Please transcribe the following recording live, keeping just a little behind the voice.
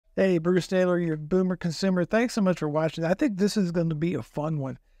Hey, Bruce Taylor, your boomer consumer. Thanks so much for watching. I think this is going to be a fun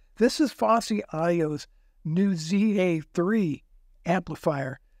one. This is Fosi Audio's new ZA3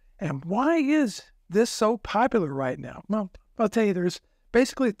 amplifier. And why is this so popular right now? Well, I'll tell you, there's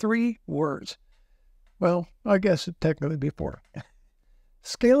basically three words. Well, I guess technically before.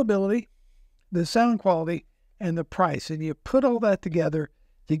 Scalability, the sound quality, and the price. And you put all that together,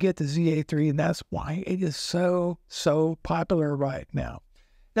 you get the ZA3, and that's why it is so popular right now.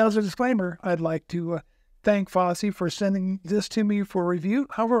 Now, as a disclaimer, I'd like to thank Fosi for sending this to me for review.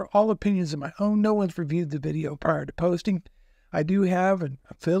 However, all opinions of my own. No one's reviewed the video prior to posting. I do have an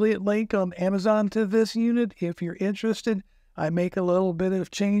affiliate link on Amazon to this unit. If you're interested, I make a little bit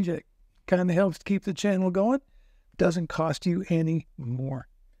of change. It kind of helps keep the channel going. Doesn't cost you any more.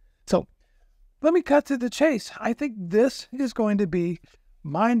 So let me cut to the chase. I think this is going to be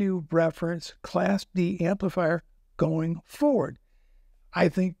my new reference Class D amplifier going forward. I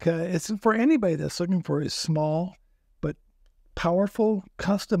think it's for anybody that's looking for a small but powerful,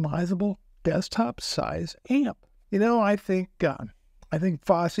 customizable desktop size amp. You know, I think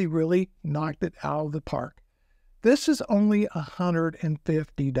Fosi really knocked it out of the park. This is only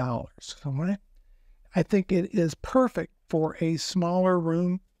 $150. Right? I think it is perfect for a smaller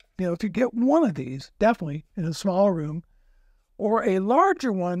room. You know, if you get one of these, definitely in a smaller room, or a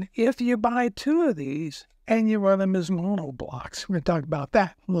larger one if you buy two of these and you run them as mono blocks. We're going to talk about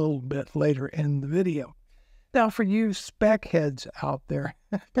that a little bit later in the video. Now, for you spec heads out there,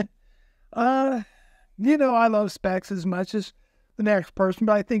 you know, I love specs as much as the next person,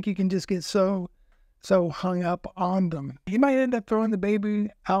 but I think you can just get so hung up on them. You might end up throwing the baby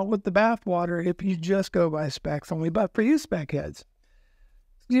out with the bathwater if you just go by specs only. But for you spec heads,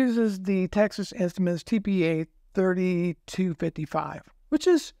 it uses the Texas Instruments TPA 3255, which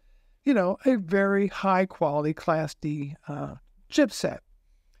is, you know, a very high quality Class D chipset.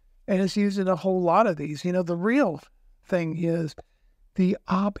 And it's used in a whole lot of these. You know, the real thing is the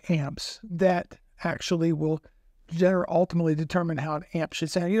op amps that actually will ultimately determine how an amp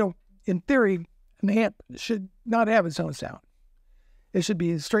should sound. You know, in theory, an amp should not have its own sound. It should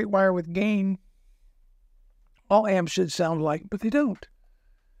be a straight wire with gain. All amps should sound alike, but they don't.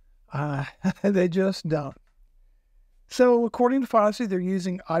 They just don't. So according to Fosi, they're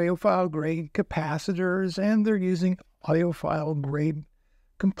using audiophile grade capacitors and they're using audiophile grade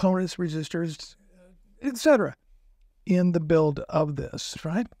components, resistors, etc. in the build of this,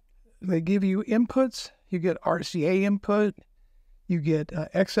 right? They give you inputs. You get RCA input. You get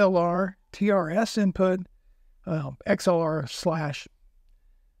XLR, TRS input, XLR slash.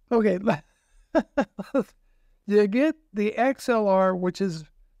 Okay, you get the XLR, which is,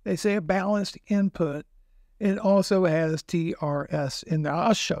 they say, a balanced input. It also has TRS in there.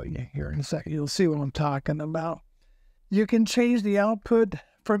 I'll show you here in a second. You'll see what I'm talking about. You can change the output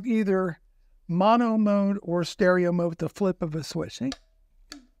from either mono mode or stereo mode with the flip of a switch. See?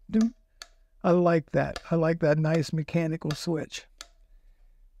 I like that. I like that nice mechanical switch.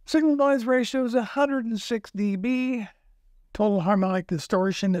 Signal noise ratio is 106 dB. Total harmonic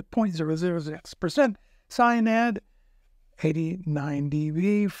distortion at 0.006%. Cyanide, 89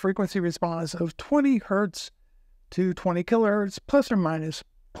 dB, frequency response of 20 hertz to 20 kilohertz, plus or minus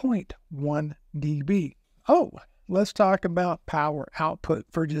 0.1 dB. Oh, let's talk about power output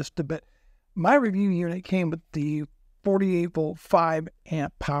for just a bit. My review unit came with the 48 volt 5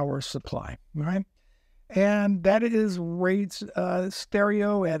 amp power supply, right? And that is rates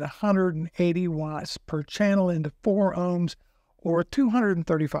stereo at 180 watts per channel into 4 ohms or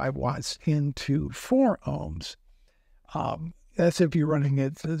 235 watts into 4 ohms. That's if you're running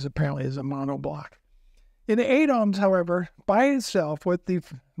it as apparently as a mono block. In 8 ohms, however, by itself with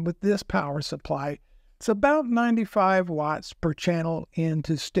this power supply, it's about 95 watts per channel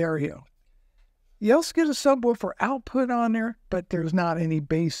into stereo. You also get a subwoofer output on there, but there's not any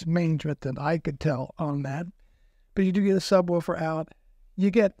bass management that I could tell on that. But you do get a subwoofer out.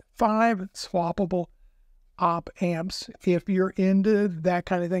 You get 5 swappable op amps if you're into that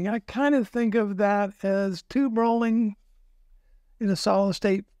kind of thing. I kind of think of that as tube rolling in a solid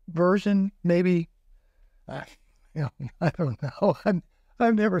state version, maybe. You know, I don't know.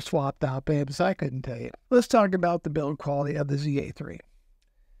 I've never swapped op amps. I couldn't tell you. Let's talk about the build quality of the ZA3.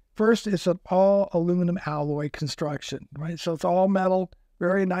 First, it's an all aluminum alloy construction, right? So it's all metal,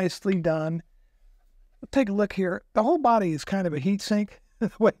 very nicely done. Take a look here. The whole body is kind of a heat sink,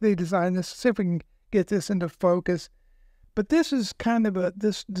 the way they designed this. See if we can get this into focus. But this is kind of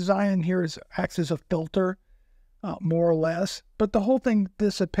this design here acts as a filter, more or less. But the whole thing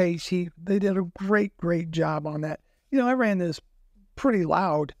dissipates heat. They did a great job on that. You know, I ran this pretty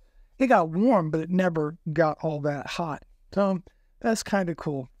loud. It got warm, but it never got all that hot. So That's kind of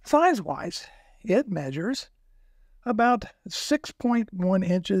cool. Size-wise, it measures about 6.1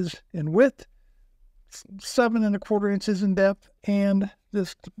 inches in width, 7¼ inches in depth, and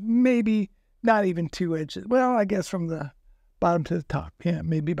just maybe not even 2 inches. Well, I guess from the bottom to the top, yeah,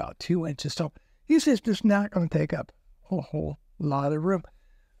 maybe about 2 inches. So it's just not going to take up a whole lot of room.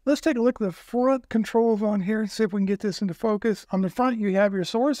 Let's take a look at the front controls on here, see if we can get this into focus. On the front, you have your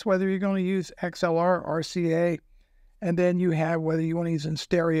source, whether you're going to use XLR, RCA, and then you have whether you want to use in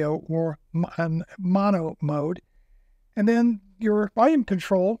stereo or mono mode. And then your volume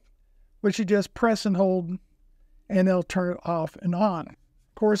control, which you just press and hold, and they'll turn it off and on.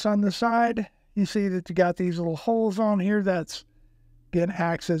 Of course, on the side, you see that you got these little holes on here. That's, again,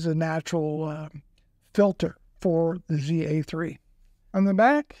 acts as a natural filter for the ZA3. On the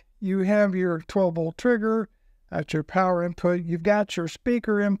back, you have your 12-volt trigger. That's your power input. You've got your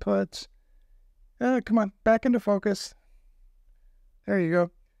speaker inputs. Come on, back into focus. There you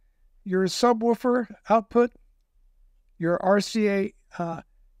go. Your subwoofer output, your RCA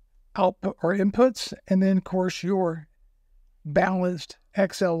output or inputs, and then, of course, your balanced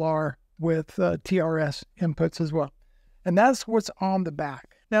XLR with TRS inputs as well. And that's what's on the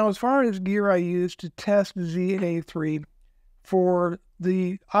back. Now, as far as gear I used to test the ZA3, for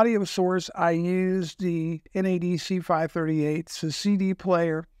the audio source, I used the NADC 538. It's a CD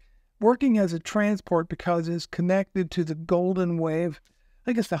player working as a transport because it's connected to the Golden Wave, I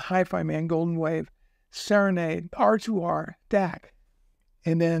think it's the Hi-Fi Man Golden Wave, Serenade, R2R, DAC.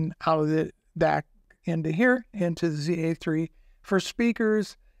 And then out of the DAC into here, into the ZA3. For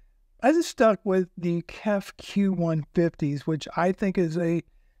speakers, I just stuck with the KEF Q150s, which I think is a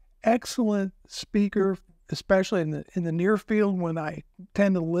excellent speaker, especially in the near field when I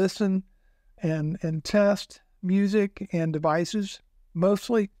tend to listen and test music and devices.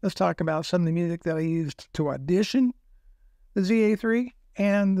 Mostly, let's talk about some of the music that I used to audition the ZA3.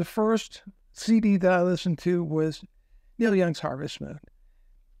 And the first CD that I listened to was Neil Young's Harvest Moon.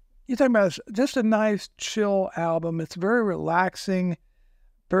 You're talking about just a nice, chill album. It's very relaxing,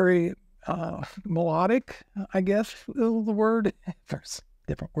 very melodic, I guess is the word. If there's a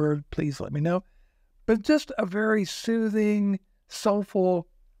different word, please let me know. But just a very soothing, soulful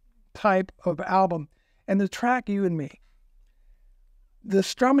type of album. And the track, You and Me, the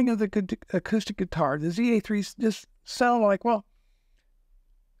strumming of the acoustic guitar, the ZA3 just sound like, well,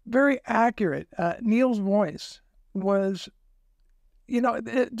 very accurate. Neil's voice was,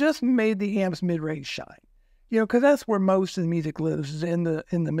 it just made the amp's mid-range shine. Because that's where most of the music lives, is in the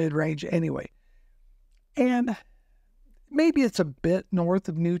mid-range anyway. And maybe it's a bit north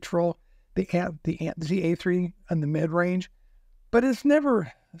of neutral, the ZA3 and the mid-range, but it's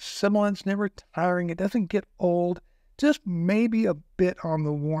never sibilant, it's never tiring, it doesn't get old, just maybe a bit on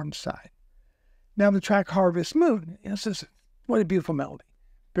the warm side. Now the track Harvest Moon, it's just, what a beautiful melody.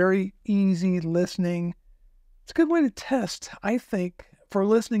 Very easy listening. It's a good way to test, I think, for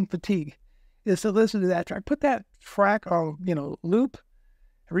listening fatigue, is to listen to that track. Put that track on, loop,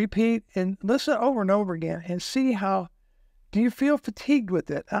 repeat, and listen over and over again and see how. Do you feel fatigued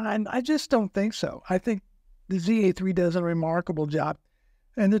with it? I just don't think so. I think the ZA3 does a remarkable job.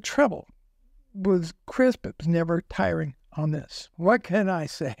 And the treble was crisp. It was never tiring on this. What can I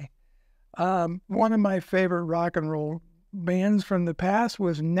say? One of my favorite rock and roll bands from the past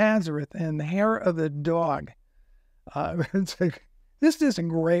was Nazareth and the Hair of the Dog. This is a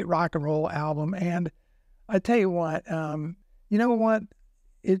great rock and roll album. And I tell you what,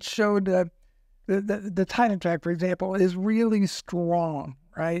 it showed... The title track, for example, is really strong,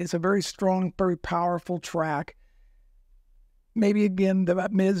 right? It's a very strong, very powerful track. Maybe, again, the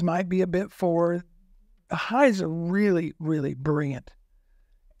mids might be a bit forward. The highs are really, really brilliant.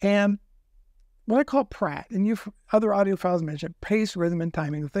 And what I call Pratt, and other audiophiles mentioned, pace, rhythm, and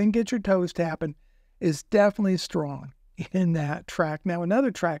timing. The thing Get Your Toes Tapping is definitely strong in that track. Now,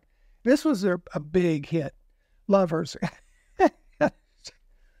 another track, this was a big hit, Lovers.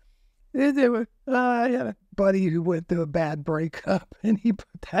 I had a buddy who went through a bad breakup, and he put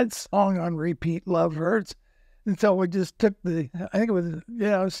that song on repeat, Love Hurts. And so we just took I think it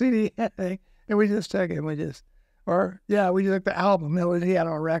was, CD thing, and we just took it, and we took the album that he had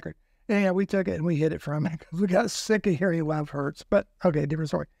on record. And we took it, and we hid it from him, because we got sick of hearing Love Hurts. But, okay, different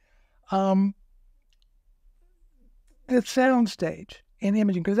story. The soundstage and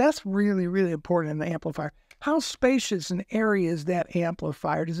imaging, because that's really, really important in the amplifier. How spacious and airy is that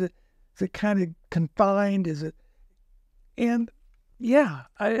amplifier? Is it kind of confined? And yeah,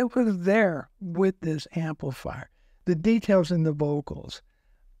 it was there with this amplifier. The details in the vocals,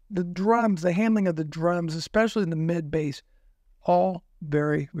 the drums, the handling of the drums, especially in the mid bass, all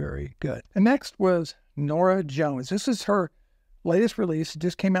very, very good. And next was Nora Jones. This is her latest release. It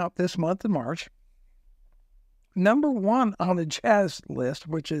just came out this month in March. #1 on the jazz list,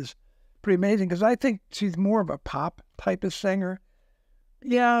 which is pretty amazing because I think she's more of a pop type of singer.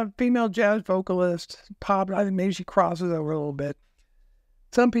 Yeah, female jazz vocalist, pop. I think maybe she crosses over a little bit.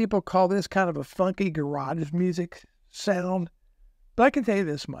 Some people call this kind of a funky garage music sound, but I can tell you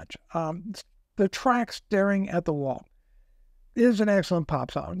this much. The track Staring at the Wall is an excellent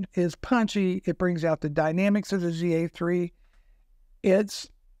pop song. It's punchy. It brings out the dynamics of the ZA3.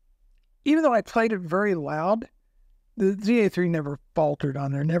 Even though I played it very loud, the ZA3 never faltered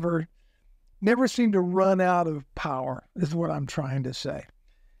on there, never seemed to run out of power, is what I'm trying to say.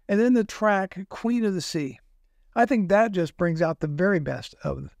 And then the track Queen of the Sea. I think that just brings out the very best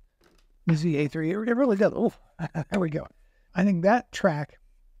of the ZA3. It really does. Oh, there we go. I think that track,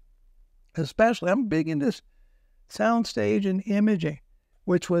 especially, I'm big into this soundstage and imaging,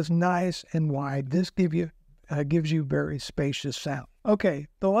 which was nice and wide. This gives you very spacious sound. Okay,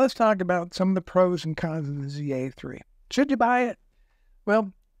 so let's talk about some of the pros and cons of the ZA3. Should you buy it?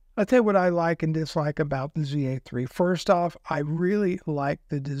 Well, I'll tell you what I like and dislike about the ZA3. First off, I really like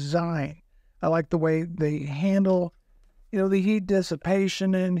the design. I like the way they handle, the heat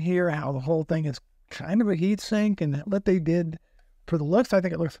dissipation in here, how the whole thing is kind of a heat sink, and what they did for the looks, I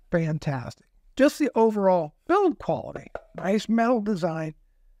think it looks fantastic. Just the overall build quality, nice metal design,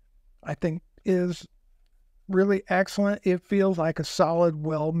 I think is really excellent. It feels like a solid,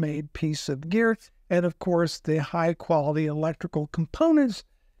 well-made piece of gear. And of course, the high-quality electrical components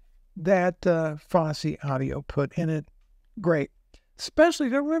that Fosi Audio put in it. Great. Especially,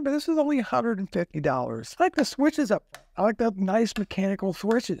 remember, this is only $150. I like the switches up front. I like the nice mechanical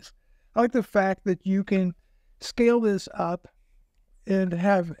switches. I like the fact that you can scale this up and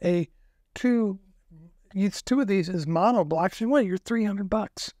have two of these as mono blocks. You're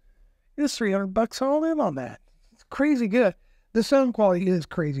 $300. It's $300 all in on that. It's crazy good. The sound quality is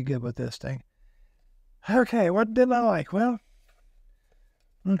crazy good with this thing. Okay, what did I like? Well,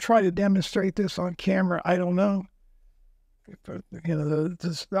 I'm going to try to demonstrate this on camera. I don't know. The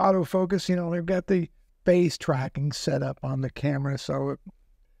autofocus, they've got the bass tracking set up on the camera. So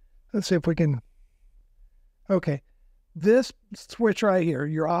let's see if we can. Okay, this switch right here,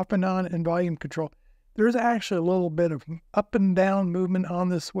 your off and on and volume control. There's actually a little bit of up and down movement on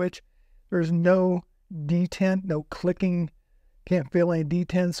the switch. There's no detent, no clicking. Can't feel any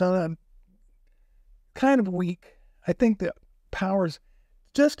detents on it. Kind of weak. I think the power's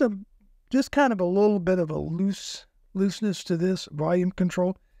just kind of a little bit of a looseness to this volume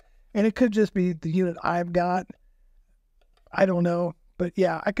control. And it could just be the unit I've got. I don't know. But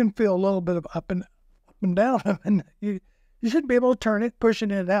yeah, I can feel a little bit of up and down. And you should be able to turn it,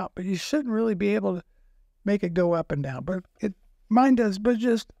 pushing it out, but you shouldn't really be able to make it go up and down. But mine does, but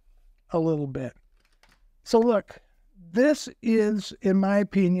just a little bit. So look, this is, in my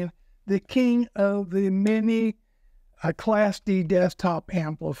opinion, the king of the mini Class D desktop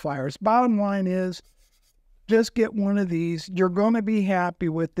amplifiers. Bottom line is, just get one of these. You're going to be happy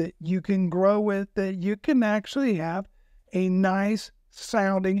with it. You can grow with it. You can actually have a nice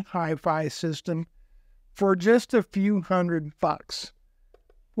sounding hi-fi system for just a few $100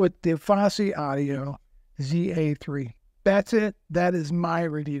 with the Fosi Audio ZA3. That's it. That is my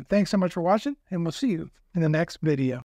review. Thanks so much for watching, and we'll see you in the next video.